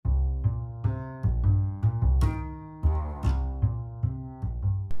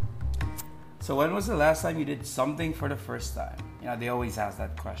So when was the last time you did something for the first time? They always ask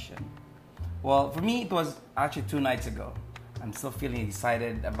that question. Well, for me, it was actually 2 nights ago. I'm still feeling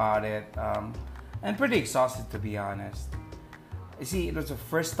excited about it, and pretty exhausted, to be honest. You see, it was the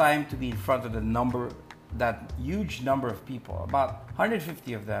first time to be in front of that huge number of people, about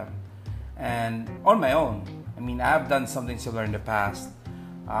 150 of them, and on my own. I have done something similar in the past.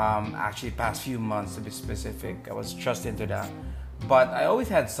 Actually, past few months to be specific. I was thrust into that. But I always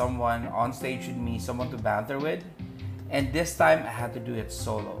had someone on stage with me, someone to banter with. And this time, I had to do it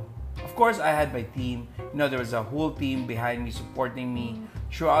solo. Of course, I had my team. There was a whole team behind me, supporting me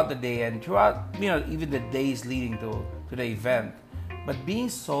throughout the day and throughout, even the days leading to the event. But being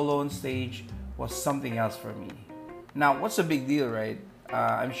solo on stage was something else for me. Now, what's the big deal, right?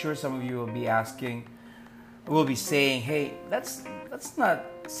 I'm sure some of you will be saying, hey, that's not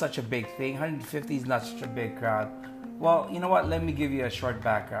such a big thing. 150 is not such a big crowd. Well, you know what? Let me give you a short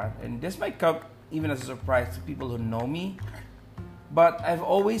background. And this might come even as a surprise to people who know me. But I've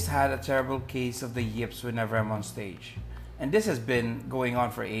always had a terrible case of the yips whenever I'm on stage. And this has been going on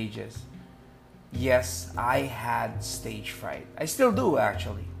for ages. Yes, I had stage fright. I still do,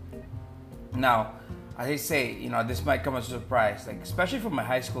 actually. Now, as I say, this might come as a surprise, especially for my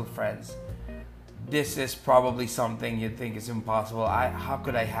high school friends. This is probably something you'd think is impossible. How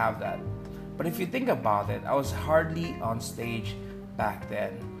could I have that? But if you think about it, I was hardly on stage back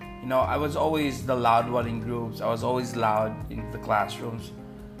then. I was always the loud one in groups. I was always loud in the classrooms.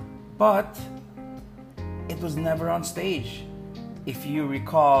 But it was never on stage. If you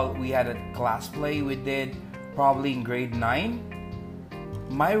recall, we had a class play we did probably in grade 9.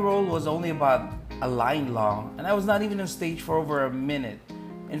 My role was only about a line long, and I was not even on stage for over a minute.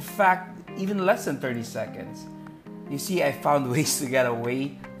 In fact, even less than 30 seconds. You see, I found ways to get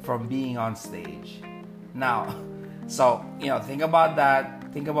away from being on stage. Now, so, think about that.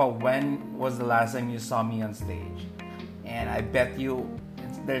 Think about when was the last time you saw me on stage. And I bet you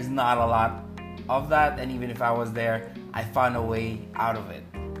there's not a lot of that. And even if I was there, I found a way out of it.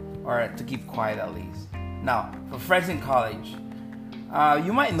 Or to keep quiet at least. Now, for friends in college,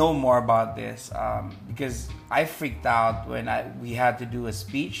 you might know more about this because I freaked out when we had to do a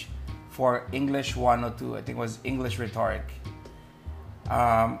speech for English 102. I think it was English rhetoric.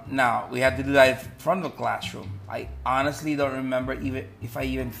 Now, we had to do that in front of the classroom. I honestly don't remember even if I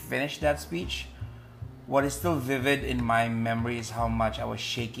even finished that speech. What is still vivid in my memory is how much I was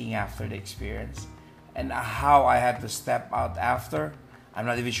shaking after the experience and how I had to step out after. I'm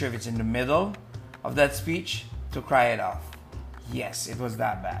not even sure if it's in the middle of that speech to cry it off. Yes, it was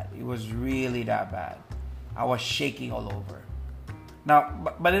that bad. It was really that bad. I was shaking all over.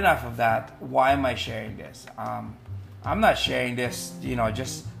 Now, but enough of that. Why am I sharing this? I'm not sharing this,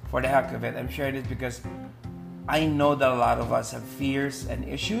 just for the heck of it. I'm sharing this because I know that a lot of us have fears and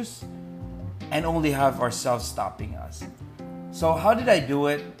issues and only have ourselves stopping us. So how did I do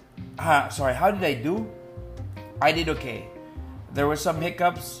it? How did I do? I did okay. There were some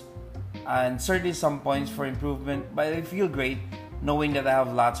hiccups and certainly some points for improvement, but I feel great knowing that I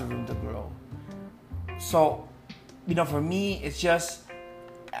have lots of room to grow. So, for me, it's just,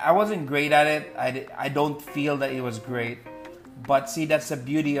 I wasn't great at it. I don't feel that it was great. But see, that's the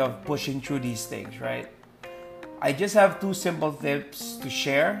beauty of pushing through these things, right? I just have 2 simple tips to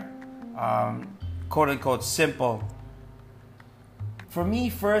share. Quote unquote simple. For me,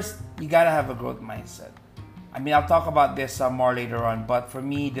 first, you gotta have a growth mindset. I'll talk about this more later on. But for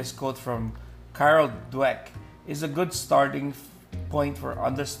me, this quote from Carol Dweck is a good starting point for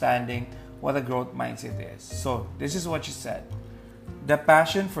understanding what a growth mindset is. So, this is what she said. The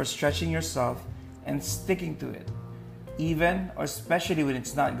passion for stretching yourself and sticking to it, even or especially when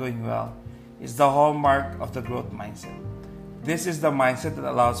it's not going well, is the hallmark of the growth mindset. This is the mindset that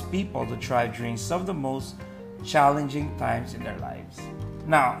allows people to thrive during some of the most challenging times in their lives.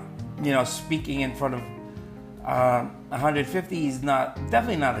 Now, speaking in front of 150 is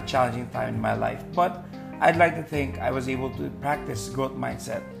definitely not a challenging time in my life, but I'd like to think I was able to practice growth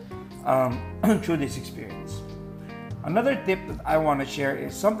mindset through this experience. Another tip that I want to share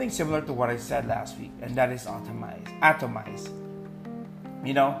is something similar to what I said last week, and that is atomize.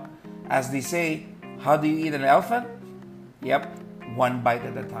 As they say, how do you eat an elephant? Yep, one bite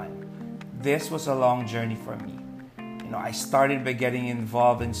at a time. This was a long journey for me. I started by getting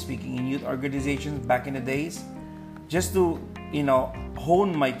involved in speaking in youth organizations back in the days, just to,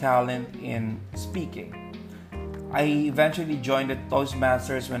 hone my talent in speaking. I eventually joined the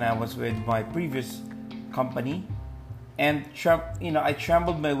Toastmasters when I was with my previous company. And I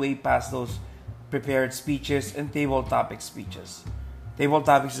trembled my way past those prepared speeches and table topic speeches. Table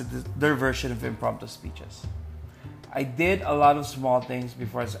topics is their version of impromptu speeches. I did a lot of small things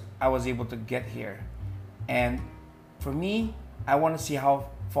before I was able to get here. And for me, I want to see how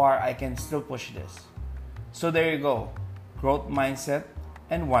far I can still push this. So there you go. Growth mindset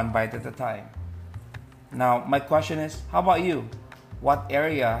and one bite at a time. Now, my question is, how about you? What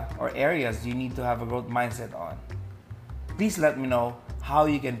area or areas do you need to have a growth mindset on? Please let me know how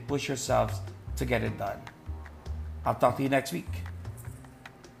you can push yourselves to get it done. I'll talk to you next week.